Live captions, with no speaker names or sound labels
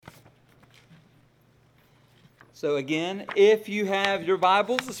So again, if you have your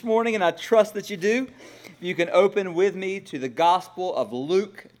Bibles this morning, and I trust that you do, you can open with me to the Gospel of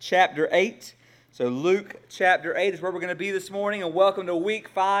Luke chapter 8. So Luke chapter 8 is where we're going to be this morning, and welcome to week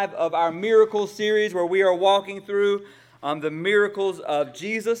 5 of our Miracles series, where we are walking through the miracles of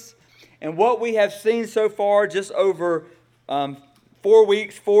Jesus. And what we have seen so far, just over 4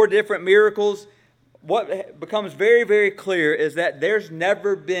 weeks, 4 different miracles, what becomes very, very clear is that there's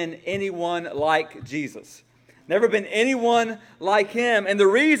never been anyone like Jesus. Never been anyone like him. And the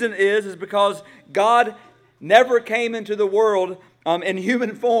reason is because God never came into the world in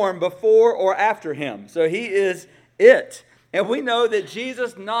human form before or after him. So he is it. And we know that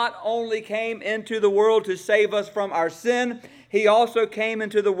Jesus not only came into the world to save us from our sin, he also came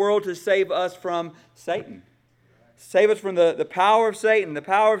into the world to save us from Satan. Save us from the power of Satan, the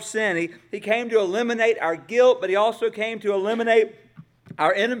power of sin. He came to eliminate our guilt, but he also came to eliminate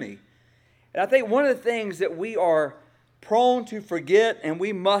our enemy. And I think one of the things that we are prone to forget, and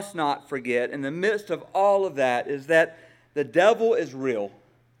we must not forget in the midst of all of that, is that the devil is real.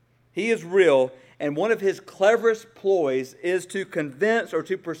 He is real, and one of his cleverest ploys is to convince or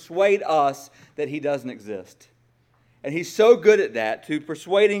to persuade us that he doesn't exist. And he's so good at that, to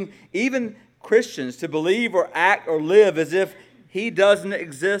persuading even Christians to believe or act or live as if he doesn't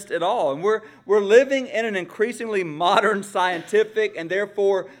exist at all. And we're living in an increasingly modern, scientific, and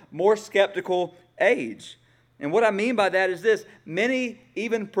therefore more skeptical age. And what I mean by that is this: many,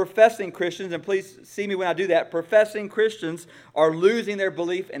 even professing Christians, and please see me when I do that, professing Christians are losing their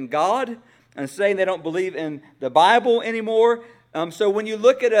belief in God and saying they don't believe in the Bible anymore. So when you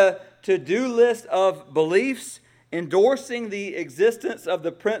look at a to-do list of beliefs, endorsing the existence of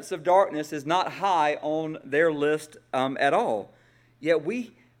the Prince of Darkness is not high on their list at all. Yet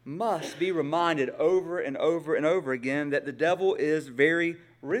we must be reminded over and over and over again that the devil is very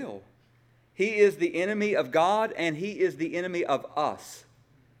real. He is the enemy of God, and he is the enemy of us.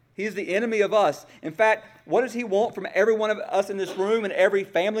 He is the enemy of us. In fact, what does he want from every one of us in this room and every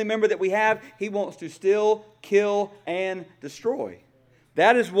family member that we have? He wants to steal, kill, and destroy.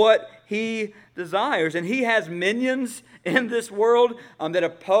 That is what he desires. And he has minions in this world that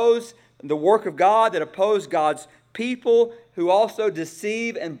oppose the work of God, that oppose God's people, who also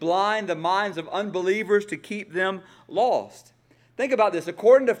deceive and blind the minds of unbelievers to keep them lost. Think about this.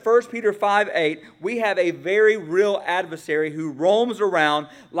 According to 1 Peter 5:8, we have a very real adversary who roams around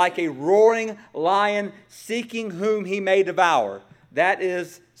like a roaring lion, seeking whom he may devour. That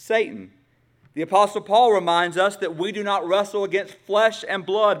is Satan. The Apostle Paul reminds us that we do not wrestle against flesh and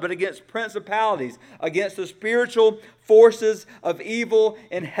blood, but against principalities, against the spiritual forces of evil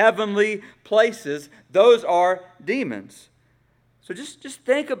in heavenly places. Those are demons. So just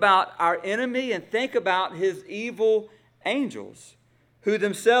think about our enemy and think about his evil angels, who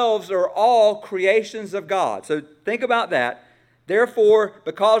themselves are all creations of God. So think about that. Therefore,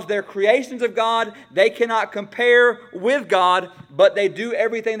 because they're creations of God, they cannot compare with God, but they do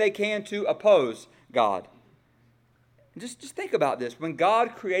everything they can to oppose God. Just think about this. When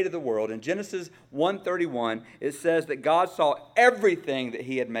God created the world, in Genesis 1:31, it says that God saw everything that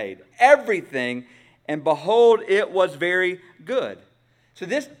he had made. Everything. And behold, it was very good. So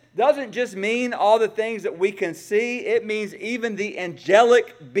this doesn't just mean all the things that we can see. It means even the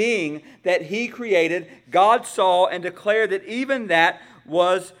angelic being that he created, God saw and declared that even that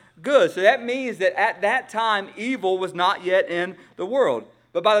was good. So that means that at that time, evil was not yet in the world.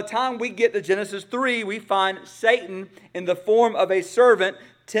 But by the time we get to Genesis 3, we find Satan in the form of a servant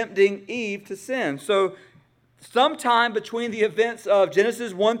tempting Eve to sin. So sometime between the events of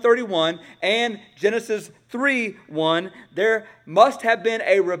Genesis 1:31 and Genesis 3:1, there must have been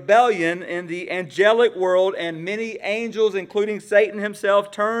a rebellion in the angelic world, and many angels, including Satan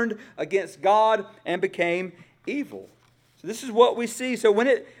himself, turned against God and became evil. So this is what we see. So when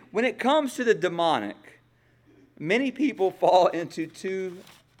it comes to the demonic, many people fall into 2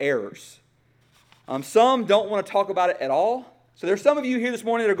 errors. Some don't want to talk about it at all. So there's some of you here this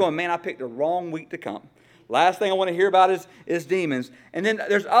morning that are going, man, I picked the wrong week to come. Last thing I want to hear about is demons. And then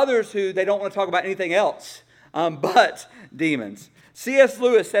there's others who they don't want to talk about anything else but demons. C.S.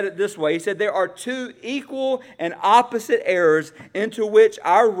 Lewis said it this way. He said, there are 2 equal and opposite errors into which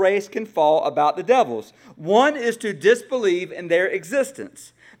our race can fall about the devils. One is to disbelieve in their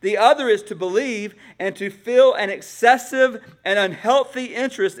existence. The other is to believe and to feel an excessive and unhealthy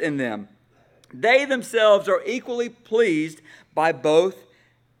interest in them. They themselves are equally pleased by both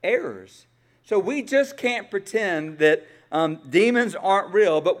errors. So we just can't pretend that demons aren't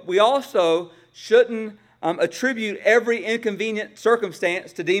real, but we also shouldn't attribute every inconvenient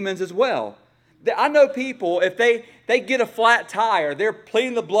circumstance to demons as well. I know people, if they get a flat tire, they're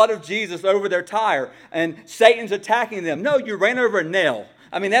pleading the blood of Jesus over their tire, and Satan's attacking them. No, you ran over a nail.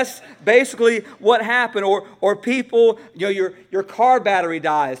 I mean, that's basically what happened. Or people, your car battery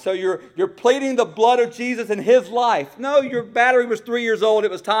dies, so you're pleading the blood of Jesus in his life. No, your battery was 3 years old.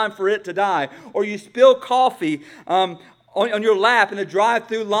 It was time for it to die. Or you spill coffee on your lap in a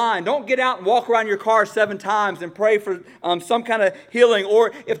drive-through line. Don't get out and walk around your car 7 times and pray for some kind of healing.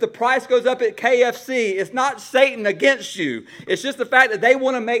 Or if the price goes up at KFC, it's not Satan against you. It's just the fact that they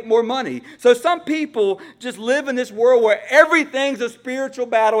want to make more money. So some people just live in this world where everything's a spiritual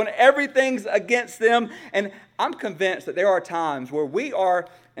battle and everything's against them. And I'm convinced that there are times where we are,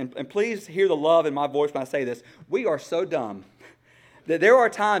 and please hear the love in my voice when I say this, we are so dumb that there are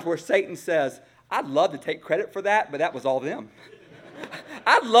times where Satan says, I'd love to take credit for that, but that was all them.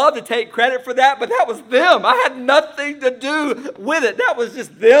 I'd love to take credit for that, but that was them. I had nothing to do with it. That was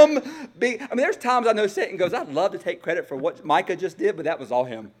just them. There's times I know Satan goes, I'd love to take credit for what Micah just did, but that was all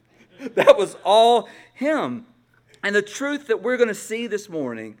him. That was all him. And the truth that we're going to see this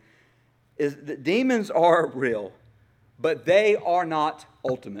morning is that demons are real, but they are not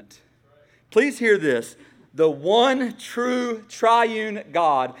ultimate. Please hear this. The one true triune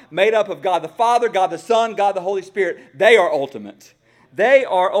God, made up of God the Father, God the Son, God the Holy Spirit, they are ultimate. They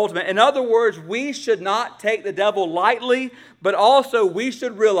are ultimate. In other words, we should not take the devil lightly, but also we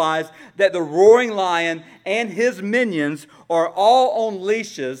should realize that the roaring lion and his minions are all on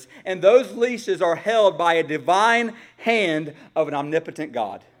leashes, and those leashes are held by a divine hand of an omnipotent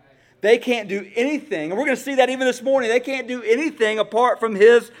God. They can't do anything, and we're going to see that even this morning. They can't do anything apart from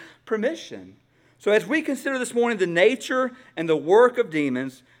his permission. So as we consider this morning the nature and the work of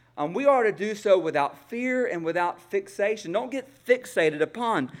demons, we are to do so without fear and without fixation. Don't get fixated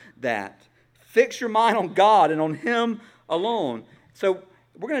upon that. Fix your mind on God and on Him alone. So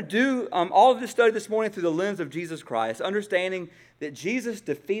we're going to do all of this study this morning through the lens of Jesus Christ, understanding that Jesus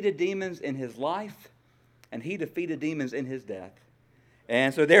defeated demons in His life and He defeated demons in His death.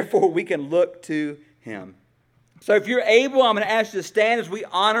 And so therefore we can look to Him. So if you're able, I'm going to ask you to stand as we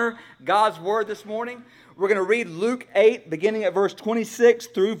honor God's Word this morning. We're going to read Luke 8, beginning at verse 26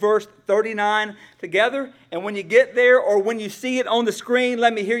 through verse 39 together. And when you get there, or when you see it on the screen,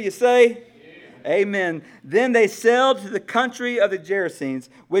 let me hear you say, Amen. Then they sailed to the country of the Gerasenes,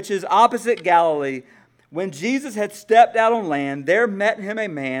 which is opposite Galilee. When Jesus had stepped out on land, there met him a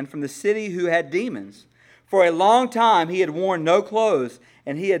man from the city who had demons. For a long time he had worn no clothes,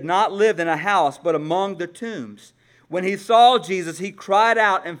 and he had not lived in a house, but among the tombs. When he saw Jesus, he cried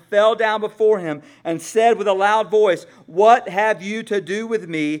out and fell down before him and said with a loud voice, What have you to do with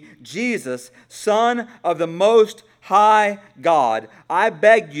me, Jesus, Son of the Most High God? I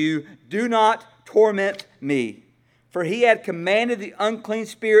beg you, do not torment me. For he had commanded the unclean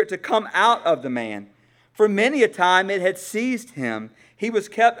spirit to come out of the man. For many a time it had seized him. He was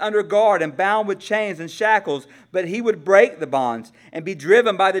kept under guard and bound with chains and shackles, but he would break the bonds and be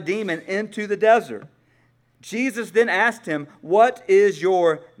driven by the demon into the desert. Jesus then asked him, What is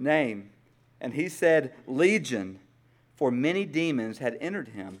your name? And he said, Legion, for many demons had entered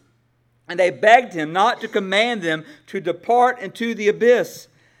him. And they begged him not to command them to depart into the abyss.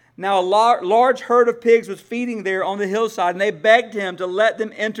 Now a large herd of pigs was feeding there on the hillside, and they begged him to let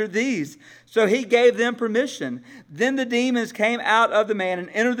them enter these. So he gave them permission. Then the demons came out of the man and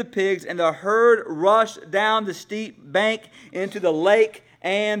entered the pigs, and the herd rushed down the steep bank into the lake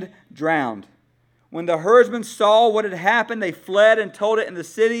and drowned. When the herdsmen saw what had happened, they fled and told it in the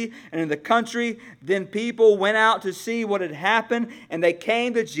city and in the country. Then people went out to see what had happened, and they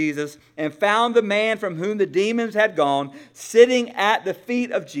came to Jesus and found the man from whom the demons had gone, sitting at the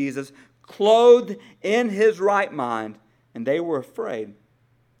feet of Jesus, clothed in his right mind, and they were afraid.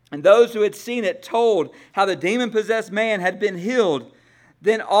 And those who had seen it told how the demon-possessed man had been healed.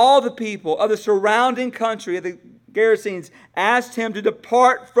 Then all the people of the surrounding country of the Gerasenes asked him to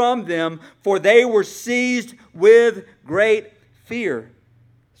depart from them, for they were seized with great fear.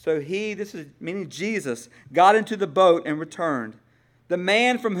 So he, this is meaning Jesus, got into the boat and returned. The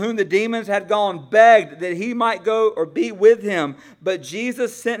man from whom the demons had gone begged that he might go or be with him, but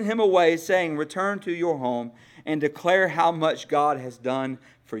Jesus sent him away, saying, Return to your home and declare how much God has done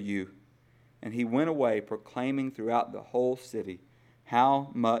for you. And he went away, proclaiming throughout the whole city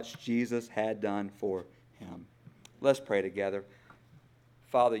how much Jesus had done for him. Let's pray together.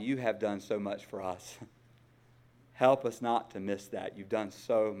 Father, you have done so much for us. Help us not to miss that. You've done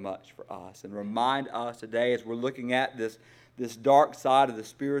so much for us. And remind us today as we're looking at this dark side of the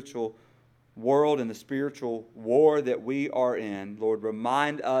spiritual world and the spiritual war that we are in. Lord,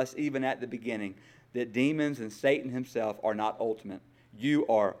 remind us even at the beginning that demons and Satan himself are not ultimate. You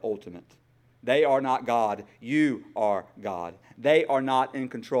are ultimate. They are not God. You are God. They are not in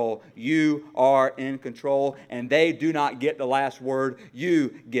control. You are in control. And they do not get the last word.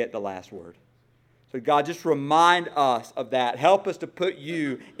 You get the last word. So God, just remind us of that. Help us to put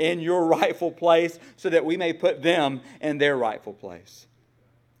you in your rightful place so that we may put them in their rightful place.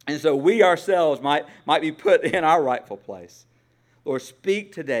 And so we ourselves might be put in our rightful place. Lord,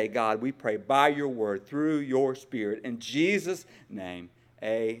 speak today, God, we pray, by your word, through your Spirit. In Jesus' name,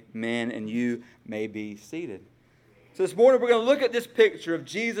 amen. And you may be seated. So this morning we're going to look at this picture of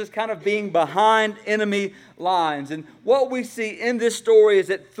Jesus kind of being behind enemy lines. And what we see in this story is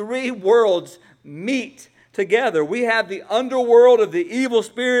that three worlds meet together. We have the underworld of the evil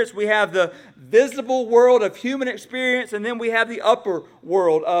spirits, we have the visible world of human experience, and then we have the upper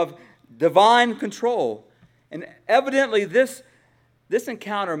world of divine control. And evidently this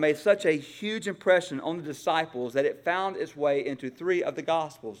encounter made such a huge impression on the disciples that it found its way into three of the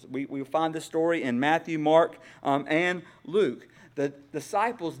Gospels. We find this story in Matthew, Mark, and Luke. The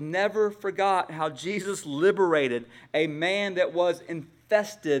disciples never forgot how Jesus liberated a man that was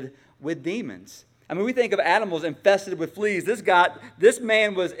infested with demons. I mean, we think of animals infested with fleas. This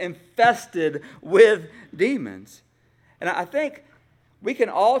man was infested with demons. And I think we can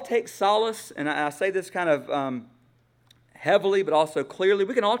all take solace, and I say this kind of heavily but also clearly,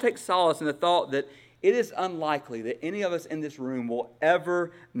 we can all take solace in the thought that it is unlikely that any of us in this room will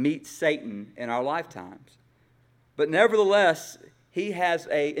ever meet Satan in our lifetimes. But nevertheless, he has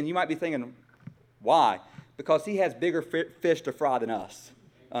and you might be thinking, why? Because he has bigger fish to fry than us.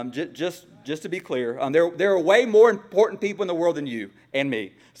 Just to be clear, there are way more important people in the world than you and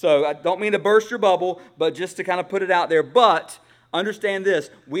me. So I don't mean to burst your bubble, but just to kind of put it out there. But understand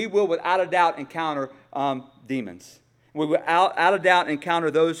this, we will without a doubt encounter demons. We will without a doubt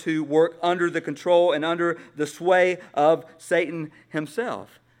encounter those who work under the control and under the sway of Satan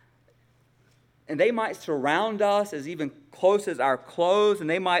himself. And they might surround us as even close as our clothes, and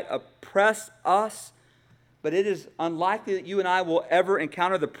they might oppress us. But it is unlikely that you and I will ever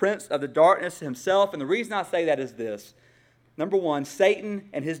encounter the prince of the darkness himself. And the reason I say that is this. Number one, Satan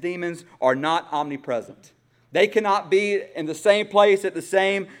and his demons are not omnipresent. They cannot be in the same place at the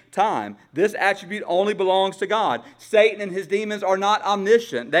same time. This attribute only belongs to God. Satan and his demons are not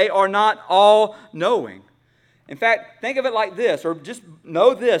omniscient. They are not all-knowing. In fact, think of it like this, or just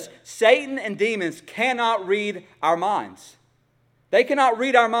know this. Satan and demons cannot read our minds. They cannot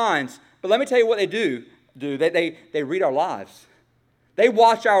read our minds. But let me tell you what they do. They read our lives. They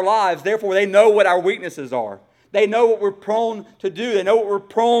watch our lives, therefore they know what our weaknesses are. They know what we're prone to do. They know what we're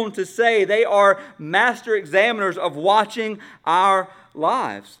prone to say. They are master examiners of watching our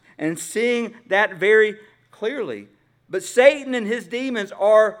lives and seeing that very clearly. But Satan and his demons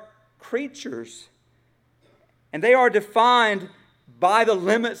are creatures, and they are defined by the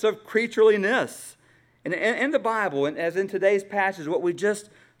limits of creatureliness. And in the Bible, and as in today's passage, what we just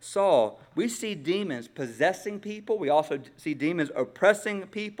saw, we see demons possessing people. We also see demons oppressing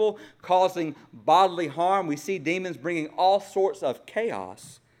people, causing bodily harm. We see demons bringing all sorts of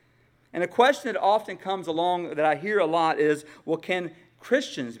chaos. And a question that often comes along that I hear a lot is, well, can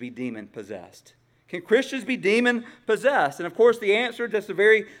Christians be demon possessed? Can Christians be demon possessed? And of course, the answer, just a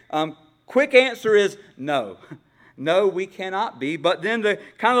very quick answer, is no. No, we cannot be. But then the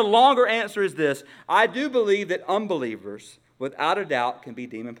kind of longer answer is this. I do believe that unbelievers, without a doubt, can be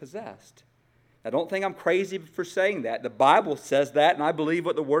demon-possessed. I don't think I'm crazy for saying that. The Bible says that, and I believe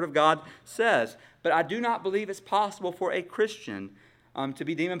what the Word of God says. But I do not believe it's possible for a Christian to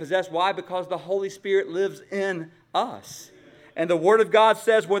be demon-possessed. Why? Because the Holy Spirit lives in us. And the Word of God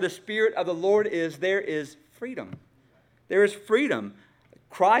says where the Spirit of the Lord is, there is freedom. There is freedom.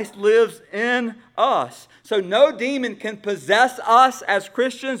 Christ lives in us. So no demon can possess us as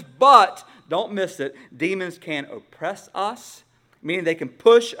Christians, but don't miss it. Demons can oppress us, meaning they can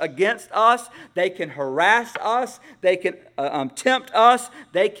push against us. They can harass us. They can tempt us.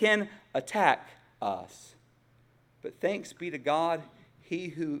 They can attack us. But thanks be to God, he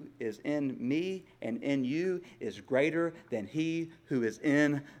who is in me and in you is greater than he who is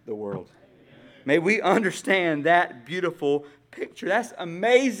in the world. May we understand that beautiful picture. That's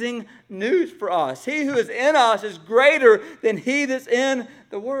amazing news for us. He who is in us is greater than he that's in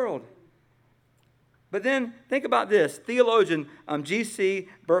the world. But then think about this. Theologian G.C.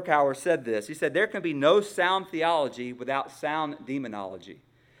 Berkouwer said this. He said, there can be no sound theology without sound demonology.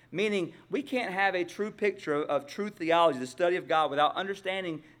 Meaning, we can't have a true picture of true theology, the study of God, without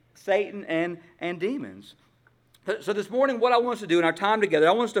understanding Satan and demons. So this morning, what I want us to do in our time together,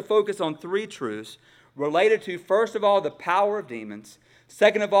 I want us to focus on three truths related to, first of all, the power of demons.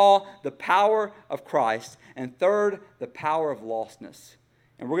 Second of all, the power of Christ. And third, the power of lostness.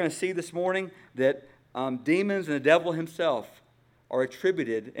 And we're going to see this morning that demons and the devil himself are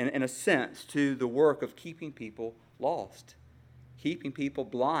attributed, in a sense, to the work of keeping people lost, keeping people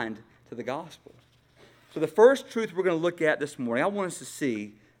blind to the gospel. So the first truth we're going to look at this morning, I want us to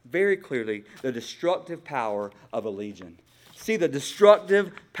see very clearly the destructive power of a legion. See the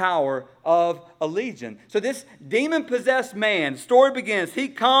destructive power of a legion. So this demon-possessed man, story begins, he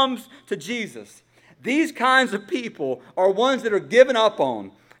comes to Jesus. These kinds of people are ones that are given up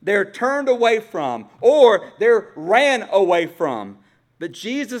on. They're turned away from, or they're ran away from. But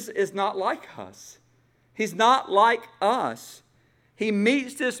Jesus is not like us. He's not like us. He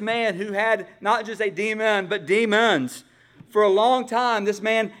meets this man who had not just a demon, but demons. For a long time, this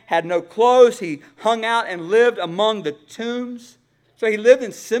man had no clothes. He hung out and lived among the tombs. So he lived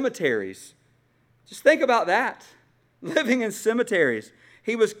in cemeteries. Just think about that. Living in cemeteries.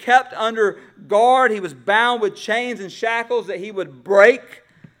 He was kept under guard. He was bound with chains and shackles that he would break.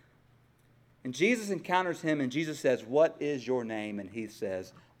 And Jesus encounters him, and Jesus says, "What is your name?" And he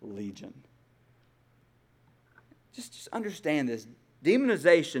says, "Legion." Just understand this.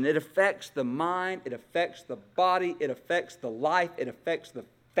 Demonization, it affects the mind, it affects the body, it affects the life, it affects the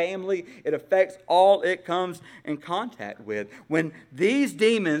family, it affects all it comes in contact with. When these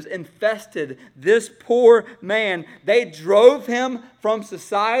demons infested this poor man, they drove him from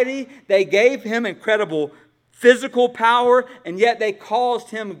society, they gave him incredible physical power, and yet they caused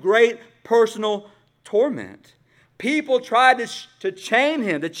him great personal torment. People tried to chain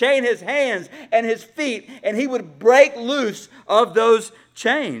him, to chain his hands and his feet, and he would break loose of those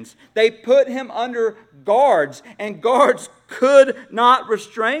chains. They put him under guards, and guards could not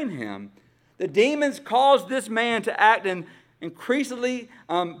restrain him. The demons caused this man to act in increasingly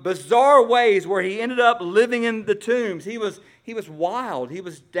bizarre ways where he ended up living in the tombs. He was wild. He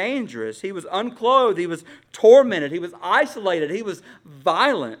was dangerous. He was unclothed. He was tormented. He was isolated. He was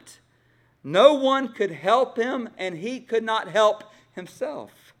violent. No one could help him, and he could not help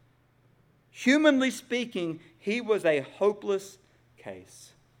himself. Humanly speaking, he was a hopeless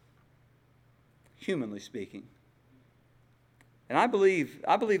case. Humanly speaking. And I believe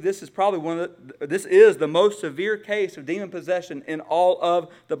this is probably this is the most severe case of demon possession in all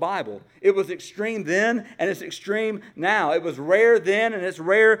of the Bible. It was extreme then, and it's extreme now. It was rare then, and it's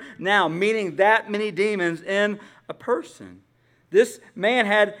rare now, meaning that many demons in a person. This man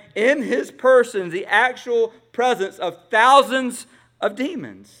had in his person the actual presence of thousands of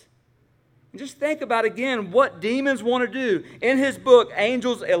demons. And just think about again what demons want to do. In his book,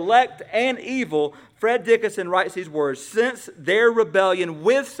 Angels, Elect, and Evil, Fred Dickinson writes these words: "Since their rebellion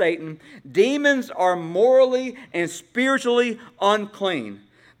with Satan, demons are morally and spiritually unclean.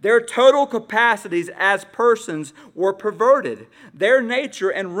 Their total capacities as persons were perverted. Their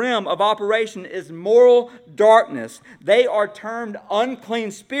nature and realm of operation is moral darkness. They are termed unclean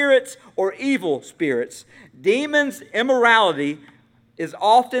spirits or evil spirits. Demons' immorality is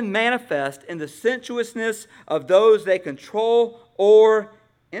often manifest in the sensuousness of those they control or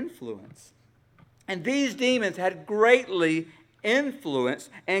influence." And these demons had greatly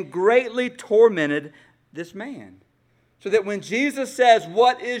influenced and greatly tormented this man. So that when Jesus says,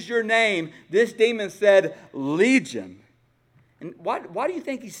 "What is your name?" this demon said, "Legion." And why do you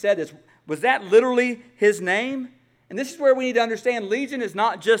think he said this? Was that literally his name? And this is where we need to understand Legion is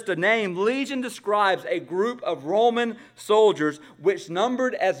not just a name. Legion describes a group of Roman soldiers which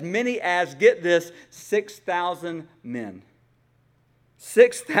numbered as many as, get this, 6,000 men.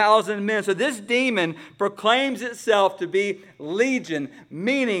 6,000 men. So this demon proclaims itself to be Legion,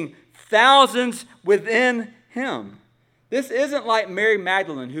 meaning thousands within him. This isn't like Mary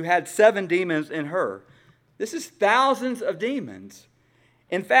Magdalene, who had 7 demons in her. This is thousands of demons.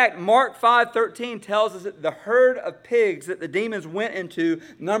 In fact, Mark 5:13 tells us that the herd of pigs that the demons went into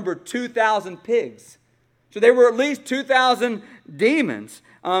numbered 2,000 pigs. So there were at least 2,000 demons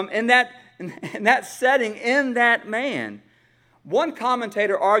in that setting, in that man. One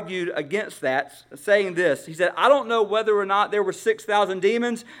commentator argued against that, saying this. He said, "I don't know whether or not there were 6,000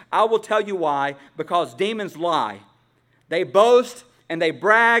 demons. I will tell you why. Because demons lie. They boast and they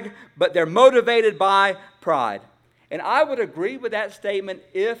brag, but they're motivated by pride." And I would agree with that statement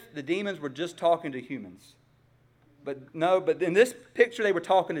if the demons were just talking to humans. But in this picture they were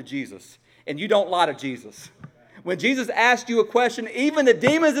talking to Jesus. And you don't lie to Jesus. When Jesus asks you a question, even the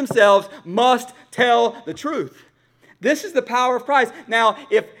demons themselves must tell the truth. This is the power of Christ. Now,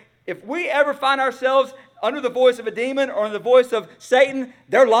 if we ever find ourselves under the voice of a demon or in the voice of Satan,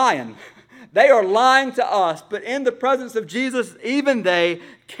 they're lying. They are lying to us, but in the presence of Jesus, even they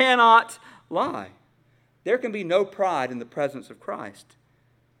cannot lie. There can be no pride in the presence of Christ.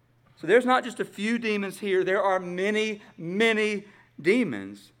 So there's not just a few demons here. There are many, many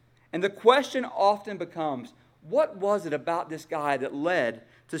demons. And the question often becomes, what was it about this guy that led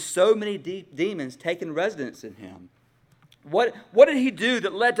to so many demons taking residence in him? What did he do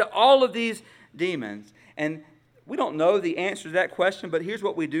that led to all of these demons? And we don't know the answer to that question, but here's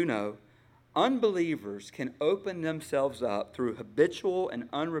what we do know. Unbelievers can open themselves up through habitual and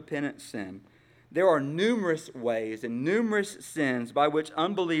unrepentant sin. There are numerous ways and numerous sins by which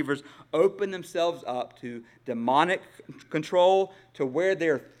unbelievers open themselves up to demonic control, to where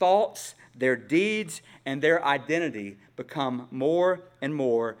their thoughts, their deeds, and their identity become more and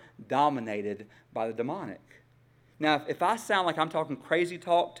more dominated by the demonic. Now, if I sound like I'm talking crazy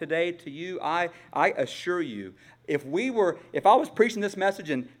talk today to you, I assure you, if I was preaching this message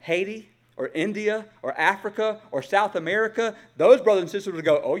in Haiti or India or Africa or South America, those brothers and sisters would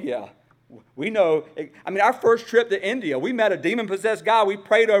go, oh yeah, we know. I mean, our first trip to India, we met a demon-possessed guy. We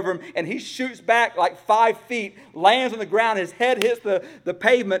prayed over him, and he shoots back like 5 feet, lands on the ground, his head hits the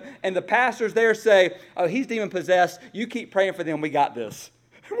pavement, and the pastors there say, oh, he's demon-possessed. You keep praying for them. We got this.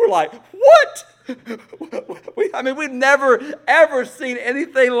 We're like, what? We've never, ever seen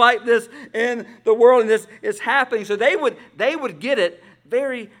anything like this in the world, and this is happening. So they would get it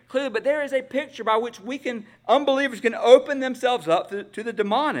very clearly. But there is a picture by which unbelievers can open themselves up to the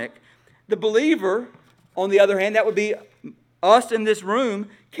demonic. The believer, on the other hand, that would be us in this room,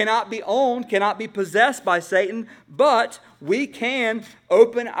 cannot be owned, cannot be possessed by Satan, but we can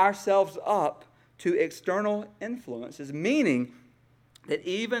open ourselves up to external influences, meaning that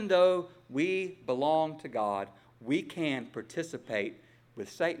even though we belong to God, we can participate with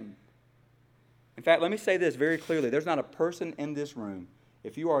Satan. In fact, let me say this very clearly. There's not a person in this room,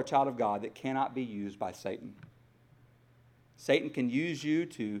 if you are a child of God, that cannot be used by Satan. Satan can use you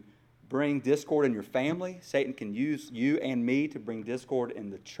to bring discord in your family. Satan can use you and me to bring discord in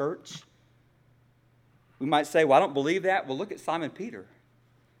the church. We might say, well, I don't believe that. Well, look at Simon Peter.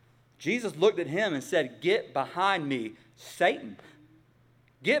 Jesus looked at him and said, get behind me, Satan.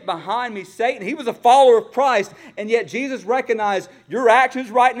 Get behind me, Satan. He was a follower of Christ, and yet Jesus recognized your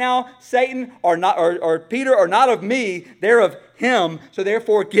actions right now, Satan, are not, or Peter, are not of me. They're of him. So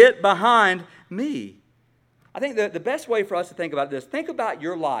therefore, get behind me. I think the best way for us to think about this, think about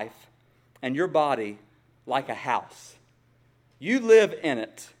your life and your body like a house. You live in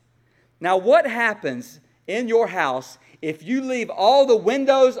it. Now, what happens in your house if you leave all the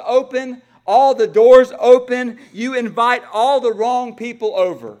windows open, all the doors open, you invite all the wrong people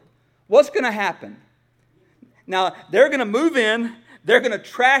over? What's going to happen? Now, they're going to move in, they're going to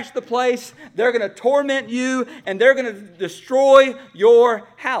trash the place, they're going to torment you, and they're going to destroy your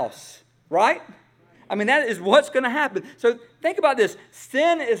house, right? I mean, that is what's going to happen. So think about this.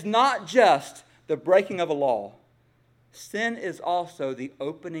 Sin is not just the breaking of a law. Sin is also the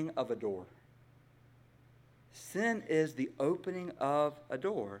opening of a door. Sin is the opening of a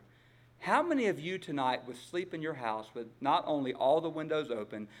door. How many of you tonight would sleep in your house with not only all the windows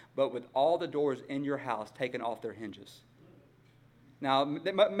open, but with all the doors in your house taken off their hinges? Now,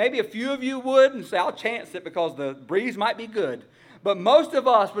 maybe a few of you would and say, I'll chance it because the breeze might be good. But most of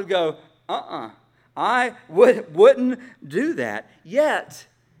us would go, I wouldn't do that. Yet,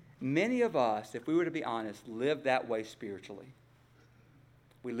 many of us, if we were to be honest, live that way spiritually.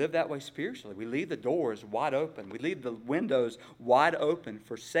 We live that way spiritually. We leave the doors wide open. We leave the windows wide open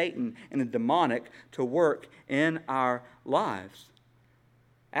for Satan and the demonic to work in our lives.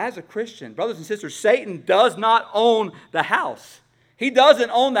 As a Christian, brothers and sisters, Satan does not own the house. He doesn't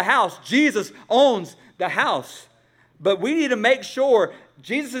own the house. Jesus owns the house. But we need to make sure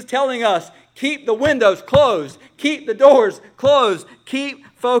Jesus is telling us, keep the windows closed. Keep the doors closed. Keep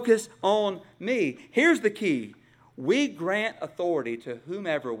focus on me. Here's the key. We grant authority to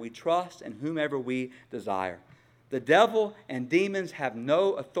whomever we trust and whomever we desire. The devil and demons have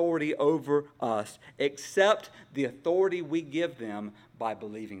no authority over us except the authority we give them by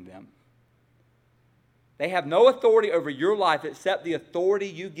believing them. They have no authority over your life except the authority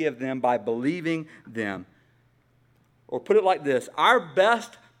you give them by believing them. Or put it like this, our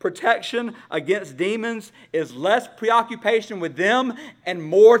best protection against demons is less preoccupation with them and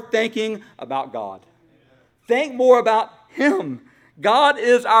more thinking about God. Think more about Him. God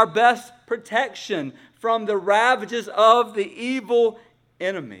is our best protection from the ravages of the evil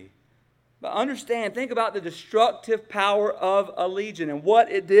enemy. But understand, think about the destructive power of a legion and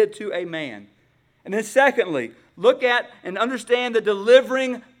what it did to a man. And then secondly, look at and understand the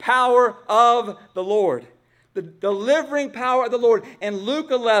delivering power of the Lord. The delivering power of the Lord. In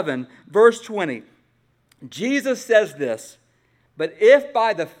Luke 11, verse 20, Jesus says this, "But if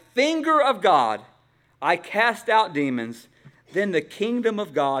by the finger of God I cast out demons, then the kingdom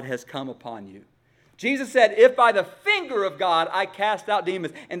of God has come upon you." Jesus said, if by the finger of God I cast out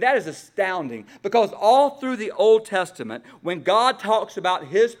demons. And that is astounding because all through the Old Testament, when God talks about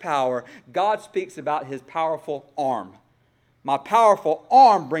his power, God speaks about his powerful arm. My powerful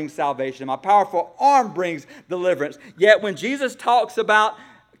arm brings salvation. My powerful arm brings deliverance. Yet when Jesus talks about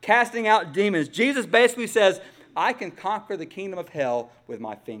casting out demons, Jesus basically says, I can conquer the kingdom of hell with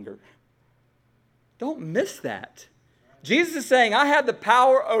my finger. Don't miss that. Jesus is saying, I have the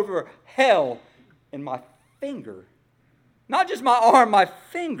power over hell in my finger. Not just my arm, my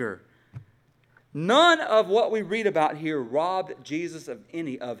finger. None of what we read about here robbed Jesus of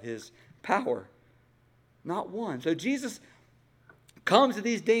any of his power. Not one. So Jesus comes to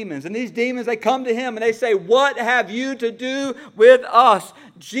these demons, and these demons, they come to him and they say, what have you to do with us,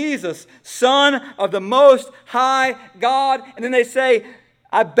 Jesus, Son of the Most High God? And then they say,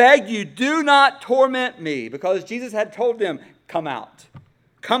 I beg you, do not torment me, because Jesus had told them, come out.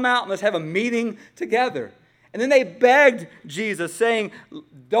 Come out and let's have a meeting together. And then they begged Jesus, saying,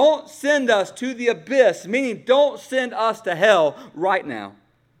 don't send us to the abyss, meaning don't send us to hell right now.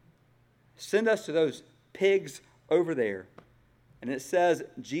 Send us to those pigs over there. And it says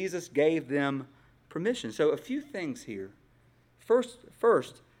Jesus gave them permission. So a few things here.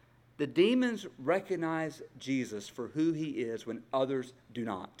 First, the demons recognize Jesus for who he is when others do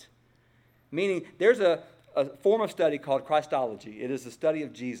not. Meaning there's a form of study called Christology. It is the study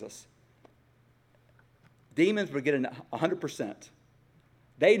of Jesus. Demons were getting 100%.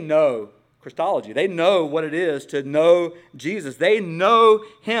 They know Christology. They know what it is to know Jesus. They know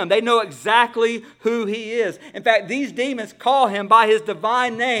him. They know exactly who he is. In fact, these demons call him by his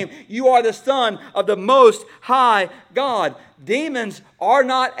divine name. You are the Son of the Most High God. Demons are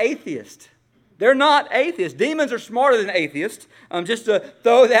not atheists. They're not atheists. Demons are smarter than atheists. Just to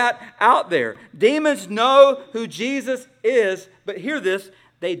throw that out there. Demons know who Jesus is, but hear this,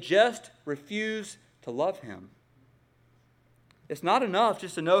 they just refuse to love him. It's not enough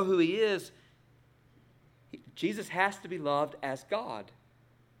just to know who he is. Jesus has to be loved as God.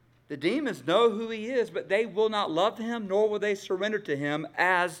 The demons know who he is, but they will not love him, nor will they surrender to him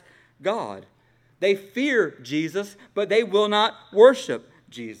as God. They fear Jesus, but they will not worship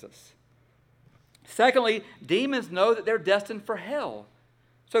Jesus. Secondly, demons know that they're destined for hell.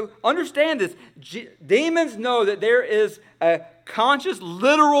 So understand this. Demons know that there is a conscious,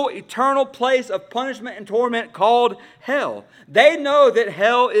 literal, eternal place of punishment and torment called hell. They know that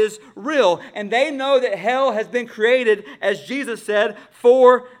hell is real, and they know that hell has been created, as Jesus said,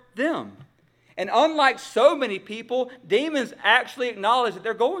 for them. And unlike so many people, demons actually acknowledge that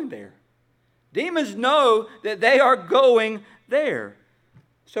they're going there. Demons know that they are going there.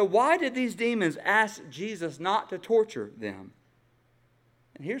 So why did these demons ask Jesus not to torture them?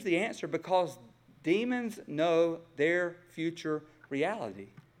 And here's the answer: because demons know their future reality.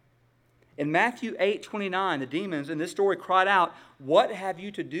 In Matthew 8:29, the demons in this story cried out, "What have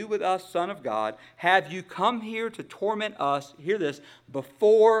you to do with us, Son of God? Have you come here to torment us," hear this,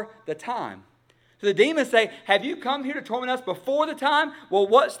 "before the time?" So the demons say, have you come here to torment us before the time? Well,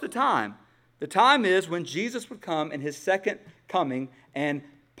 what's the time? The time is when Jesus would come in his second coming and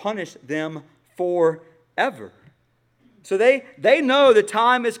punish them forever. So they know the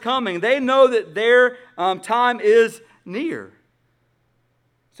time is coming. They know that their time is near.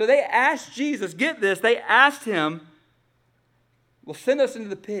 So they asked Jesus, get this, they asked him, well, send us into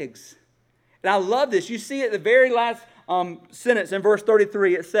the pigs. And I love this. You see at the very last sentence in verse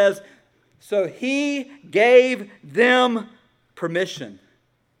 33, it says, so he gave them permission.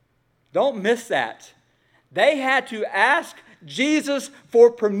 Don't miss that. They had to ask Jesus for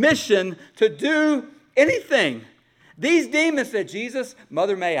permission to do anything. These demons said, Jesus,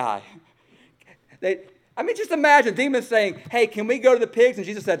 Mother, may I? Just imagine demons saying, hey, can we go to the pigs? And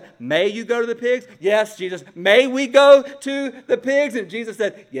Jesus said, may you go to the pigs? Yes, Jesus. May we go to the pigs? And Jesus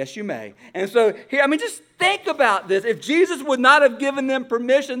said, yes, you may. And so, just think about this. If Jesus would not have given them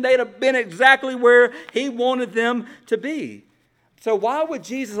permission, they'd have been exactly where he wanted them to be. So why would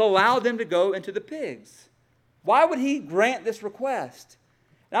Jesus allow them to go into the pigs? Why would he grant this request?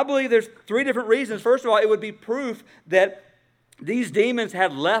 And I believe there's three different reasons. First of all, it would be proof that these demons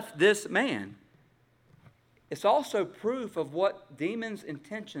had left this man. It's also proof of what demons'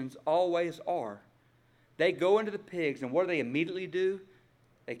 intentions always are. They go into the pigs, and what do they immediately do?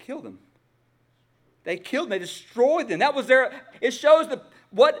 They kill them. They killed them. They destroyed them. It shows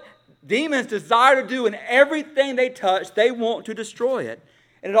what demons desire to do, and everything they touch, they want to destroy it.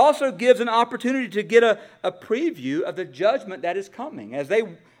 And it also gives an opportunity to get a preview of the judgment that is coming. As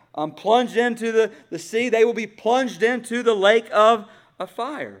they plunge into the sea, they will be plunged into the lake of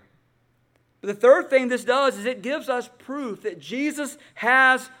fire. But the third thing this does is it gives us proof that Jesus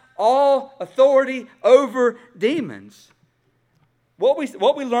has all authority over demons. What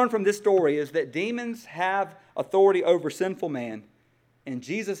we learn from this story is that demons have authority over sinful man, and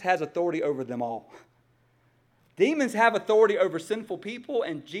Jesus has authority over them all. Demons have authority over sinful people,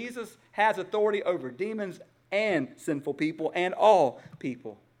 and Jesus has authority over demons and sinful people and all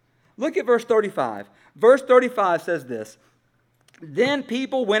people. Look at verse 35. Verse 35 says this: Then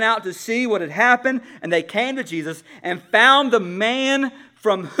people went out to see what had happened, and they came to Jesus and found the man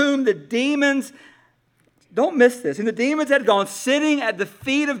from whom the demons, don't miss this, and the demons had gone, sitting at the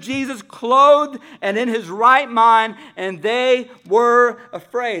feet of Jesus, clothed and in his right mind, and they were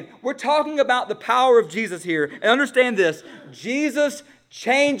afraid. We're talking about the power of Jesus here. And understand this: Jesus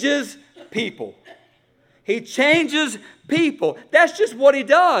changes people. He changes people. That's just what he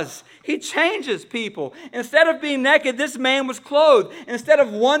does. He changes people. Instead of being naked, this man was clothed. Instead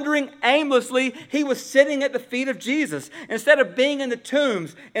of wandering aimlessly, he was sitting at the feet of Jesus. Instead of being in the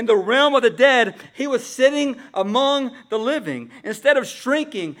tombs, in the realm of the dead, he was sitting among the living. Instead of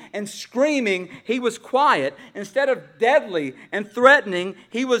shrinking and screaming, he was quiet. Instead of deadly and threatening,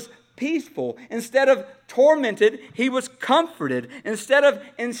 he was peaceful. Instead of tormented, he was comforted. Instead of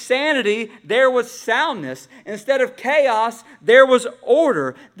insanity, there was soundness. Instead of chaos, there was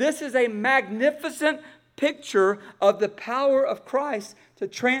order. This is a magnificent picture of the power of Christ to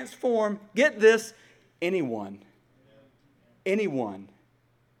transform, get this, anyone. Anyone.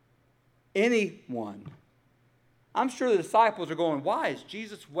 Anyone. I'm sure the disciples are going, why is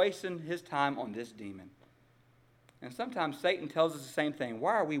Jesus wasting his time on this demon? And sometimes Satan tells us the same thing.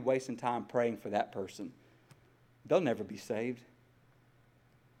 Why are we wasting time praying for that person? They'll never be saved.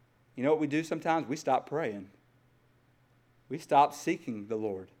 You know what we do sometimes? We stop praying. We stop seeking the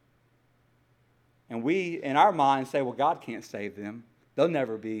Lord. And we, in our minds, say, well, God can't save them. They'll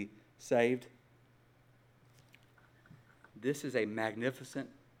never be saved. This is a magnificent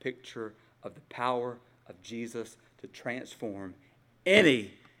picture of the power of Jesus to transform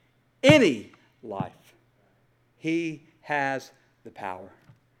any life. He has the power.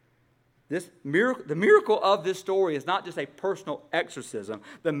 The miracle of this story is not just a personal exorcism.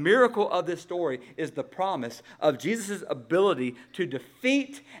 The miracle of this story is the promise of Jesus' ability to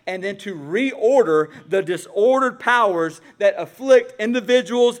defeat and then to reorder the disordered powers that afflict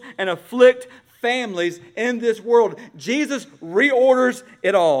individuals and afflict families in this world. Jesus reorders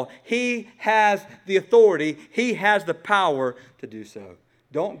it all. He has the authority. He has the power to do so.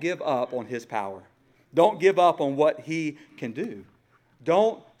 Don't give up on his power. Don't give up on what he can do.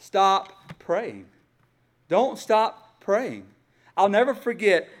 Don't stop praying. Don't stop praying. I'll never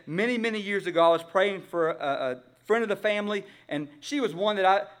forget, many years ago, I was praying for a friend of the family, and she was one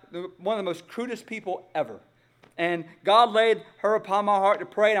of the most crudest people ever. And God laid her upon my heart to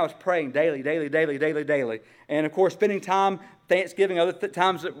pray, and I was praying daily. And of course, spending time, Thanksgiving, other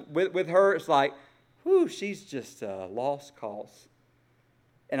times with her, it's like, whew, she's just a lost cause.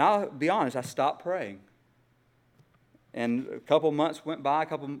 And I'll be honest, I stopped praying. And a couple months went by, a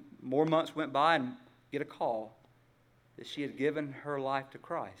couple more months went by, and get a call that she had given her life to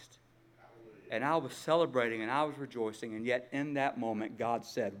Christ. And I was celebrating and I was rejoicing, and yet in that moment, God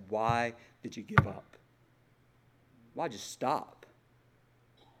said, why did you give up? Why just stop?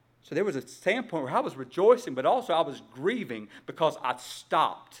 So there was a standpoint where I was rejoicing, but also I was grieving because I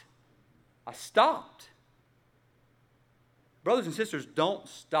stopped. I stopped. Brothers and sisters, don't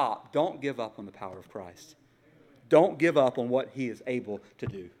stop. Don't give up on the power of Christ. Don't give up on what he is able to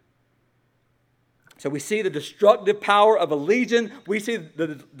do. So we see the destructive power of a legion. We see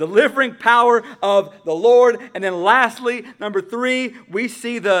the delivering power of the Lord. And then lastly, number 3, we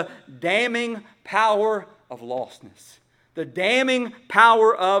see the damning power of lostness. The damning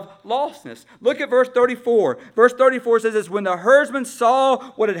power of lostness. Look at verse 34. Verse 34 says this: when the herdsmen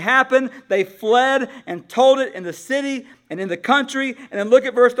saw what had happened, they fled and told it in the city and in the country. And then look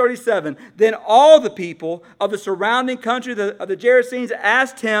at verse 37. Then all the people of the surrounding country of the Gerasenes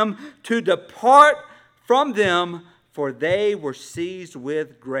asked him to depart from them, for they were seized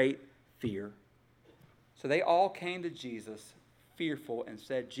with great fear. So they all came to Jesus fearful and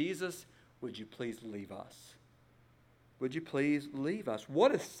said, Jesus, would you please leave us? Would you please leave us?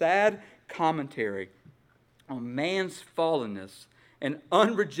 What a sad commentary on man's fallenness and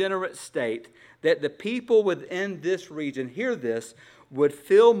unregenerate state, that the people within this region, hear this, would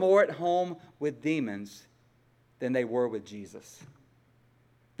feel more at home with demons than they were with Jesus.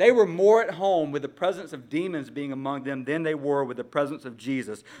 They were more at home with the presence of demons being among them than they were with the presence of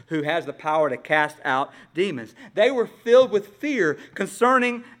Jesus, who has the power to cast out demons. They were filled with fear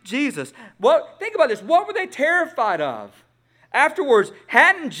concerning Jesus. Think about this. What were they terrified of? Afterwards,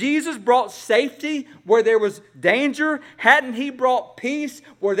 hadn't Jesus brought safety where there was danger? Hadn't He brought peace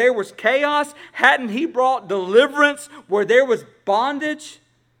where there was chaos? Hadn't He brought deliverance where there was bondage?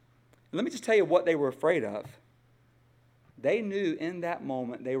 Let me just tell you what they were afraid of. They knew in that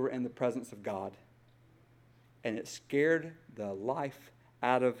moment they were in the presence of God. And it scared the life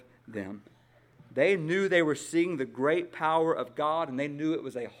out of them. They knew they were seeing the great power of God, and they knew it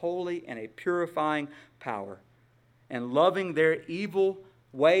was a holy and a purifying power. And loving their evil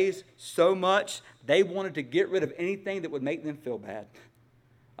ways so much, they wanted to get rid of anything that would make them feel bad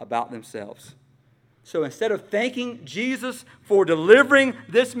about themselves. So instead of thanking Jesus for delivering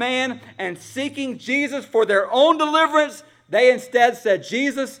this man and seeking Jesus for their own deliverance, they instead said,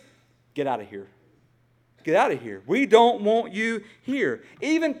 Jesus, get out of here. Get out of here. We don't want you here.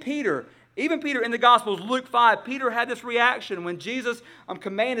 Even Peter in the Gospels, Luke 5, Peter had this reaction when Jesus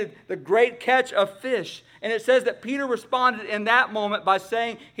commanded the great catch of fish. And it says that Peter responded in that moment by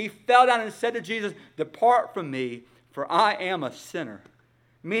saying, he fell down and said to Jesus, depart from me, for I am a sinner.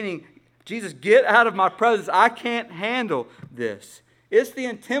 Meaning, Jesus, get out of my presence. I can't handle this. It's the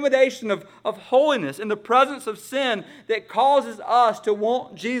intimidation of holiness in the presence of sin that causes us to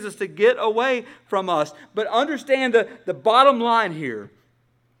want Jesus to get away from us. But understand the bottom line here.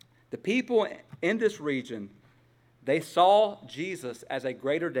 The people in this region, they saw Jesus as a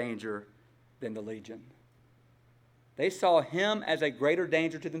greater danger than the legion. They saw Him as a greater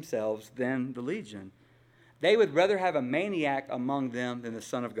danger to themselves than the legion. They would rather have a maniac among them than the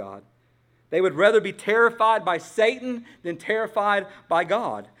Son of God. They would rather be terrified by Satan than terrified by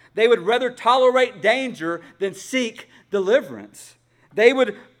God. They would rather tolerate danger than seek deliverance. They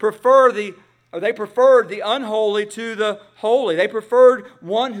preferred the unholy to the holy. They preferred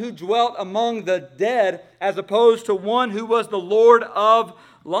one who dwelt among the dead as opposed to one who was the Lord of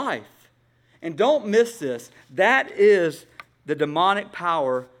life. And don't miss this. That is the demonic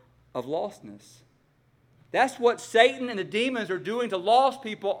power of lostness. That's what Satan and the demons are doing to lost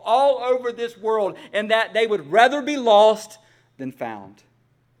people all over this world, and that they would rather be lost than found.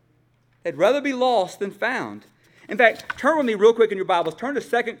 They'd rather be lost than found. In fact, turn with me real quick in your Bibles. Turn to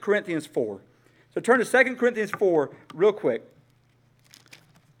 2 Corinthians 4. So turn to 2 Corinthians 4 real quick.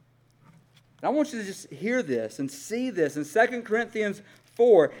 And I want you to just hear this and see this in 2 Corinthians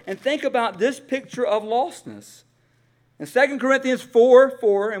 4 and think about this picture of lostness. In 2 Corinthians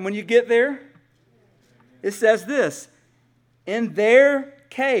 4, and when you get there, it says this, in their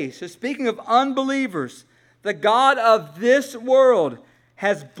case, so speaking of unbelievers, the God of this world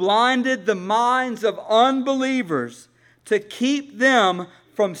has blinded the minds of unbelievers to keep them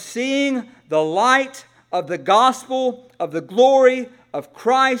from seeing the light of the gospel of the glory of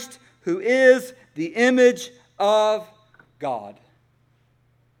Christ, who is the image of God.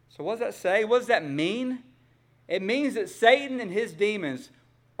 So what does that say? What does that mean? It means that Satan and his demons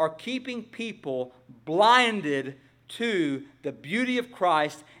are keeping people blinded to the beauty of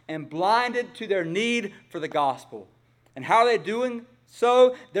Christ and blinded to their need for the gospel. And how are they doing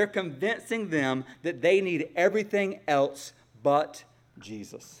so? They're convincing them that they need everything else but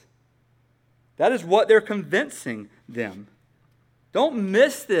Jesus. That is what they're convincing them. Don't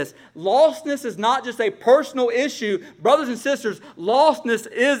miss this. Lostness is not just a personal issue. Brothers and sisters, lostness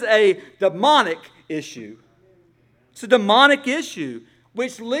is a demonic issue. It's a demonic issue.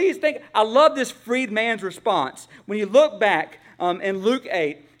 Which leads, I love this freed man's response. When you look back in Luke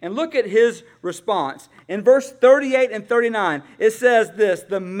 8 and look at his response. In verse 38 and 39, it says this,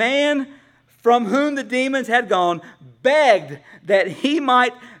 the man from whom the demons had gone begged that he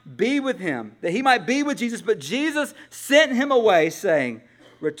might be with him, that he might be with Jesus. But Jesus sent him away, saying,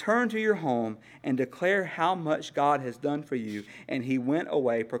 return to your home and declare how much God has done for you. And he went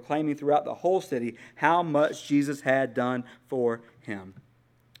away, proclaiming throughout the whole city how much Jesus had done for him.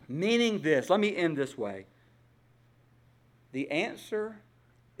 Meaning this, let me end this way. The answer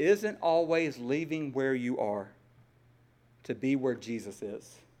isn't always leaving where you are to be where Jesus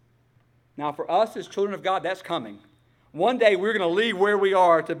is. Now, for us as children of God, that's coming. One day we're going to leave where we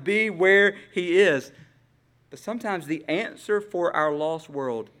are to be where He is. But sometimes the answer for our lost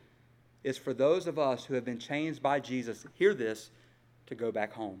world is for those of us who have been changed by Jesus, hear this, to go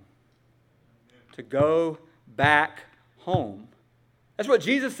back home. To go back home. That's what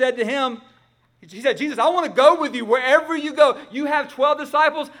Jesus said to him. He said, Jesus, I want to go with you wherever you go. You have 12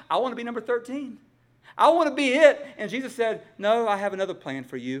 disciples. I want to be number 13. I want to be it. And Jesus said, no, I have another plan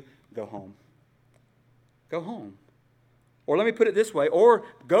for you. Go home. Go home. Or let me put it this way. Or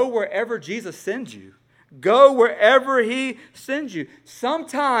go wherever Jesus sends you. Go wherever He sends you.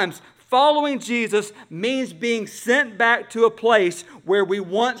 Sometimes Following Jesus means being sent back to a place where we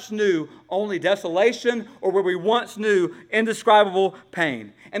once knew only desolation or where we once knew indescribable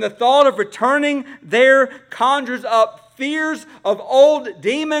pain. And the thought of returning there conjures up fears of old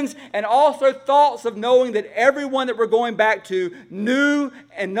demons and also thoughts of knowing that everyone that we're going back to knew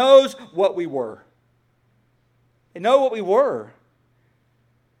and knows what we were. They know what we were.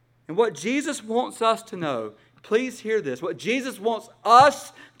 And what Jesus wants us to know, please hear this. What Jesus wants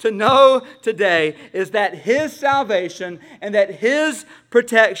us to know today is that His salvation and that His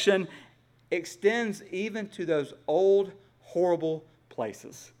protection extends even to those old, horrible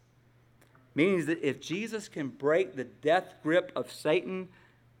places. Meaning that if Jesus can break the death grip of Satan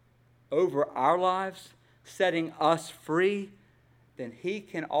over our lives, setting us free, then He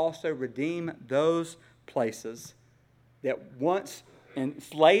can also redeem those places that once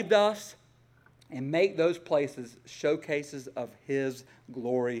enslaved us and make those places showcases of His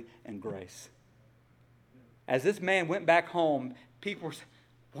glory and grace. As this man went back home, people were saying,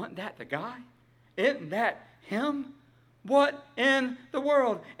 wasn't that the guy? Isn't that him? What in the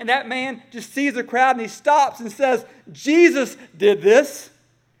world? And that man just sees the crowd and he stops and says, Jesus did this,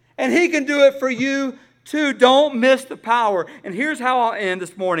 and He can do it for you too. Don't miss the power. And here's how I'll end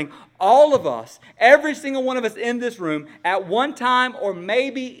this morning. All of us, every single one of us in this room, at one time or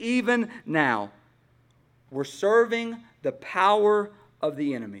maybe even now, we're serving the power of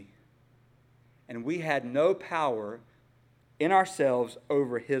the enemy. And we had no power in ourselves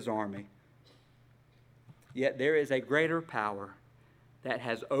over his army. Yet there is a greater power that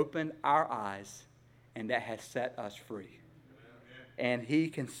has opened our eyes and that has set us free. And He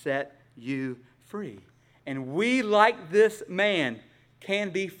can set you free. And we, like this man,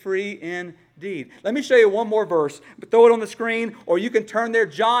 can be free indeed. Let me show you one more verse. Throw it on the screen, or you can turn there.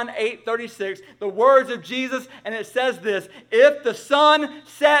 John 8:36, the words of Jesus, and it says this: if the Son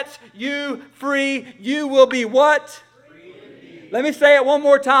sets you free, you will be what? Free indeed. Let me say it one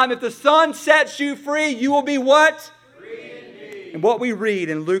more time. If the Son sets you free, you will be what? Free indeed. And what we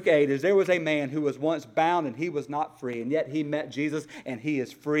read in Luke 8 is there was a man who was once bound and he was not free, and yet he met Jesus and he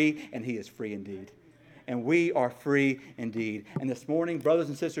is free, and he is free indeed. And we are free indeed. And this morning, brothers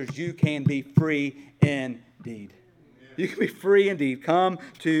and sisters, you can be free indeed. You can be free indeed. Come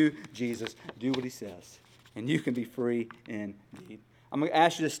to Jesus. Do what He says. And you can be free indeed. I'm going to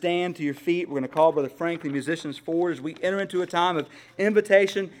ask you to stand to your feet. We're going to call Brother Frank, the musicians, forward as we enter into a time of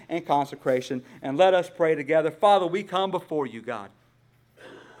invitation and consecration. And let us pray together. Father, we come before You, God.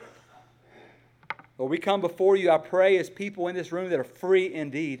 Lord, we come before You, I pray, as people in this room that are free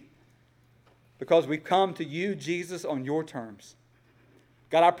indeed. Because we've come to You, Jesus, on Your terms.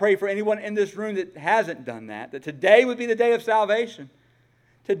 God, I pray for anyone in this room that hasn't done that today would be the day of salvation.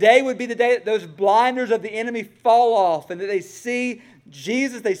 Today would be the day that those blinders of the enemy fall off and that they see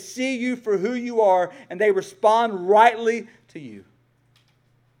Jesus, they see You for who You are, and they respond rightly to You.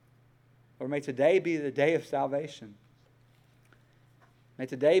 Lord, may today be the day of salvation. May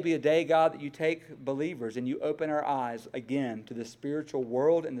today be a day, God, that You take believers and You open our eyes again to the spiritual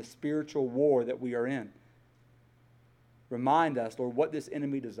world and the spiritual war that we are in. Remind us, Lord, what this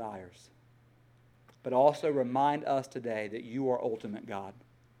enemy desires. But also remind us today that You are ultimate God.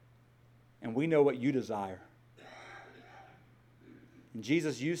 And we know what You desire. And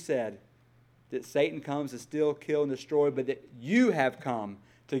Jesus, You said that Satan comes to steal, kill, and destroy, but that You have come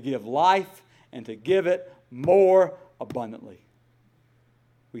to give life and to give it more abundantly.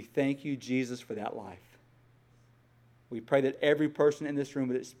 We thank You, Jesus, for that life. We pray that every person in this room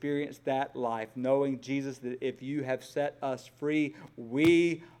would experience that life, knowing, Jesus, that if You have set us free,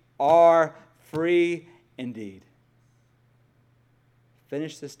 we are free indeed.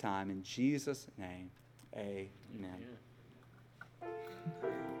 Finish this time in Jesus' name. Amen.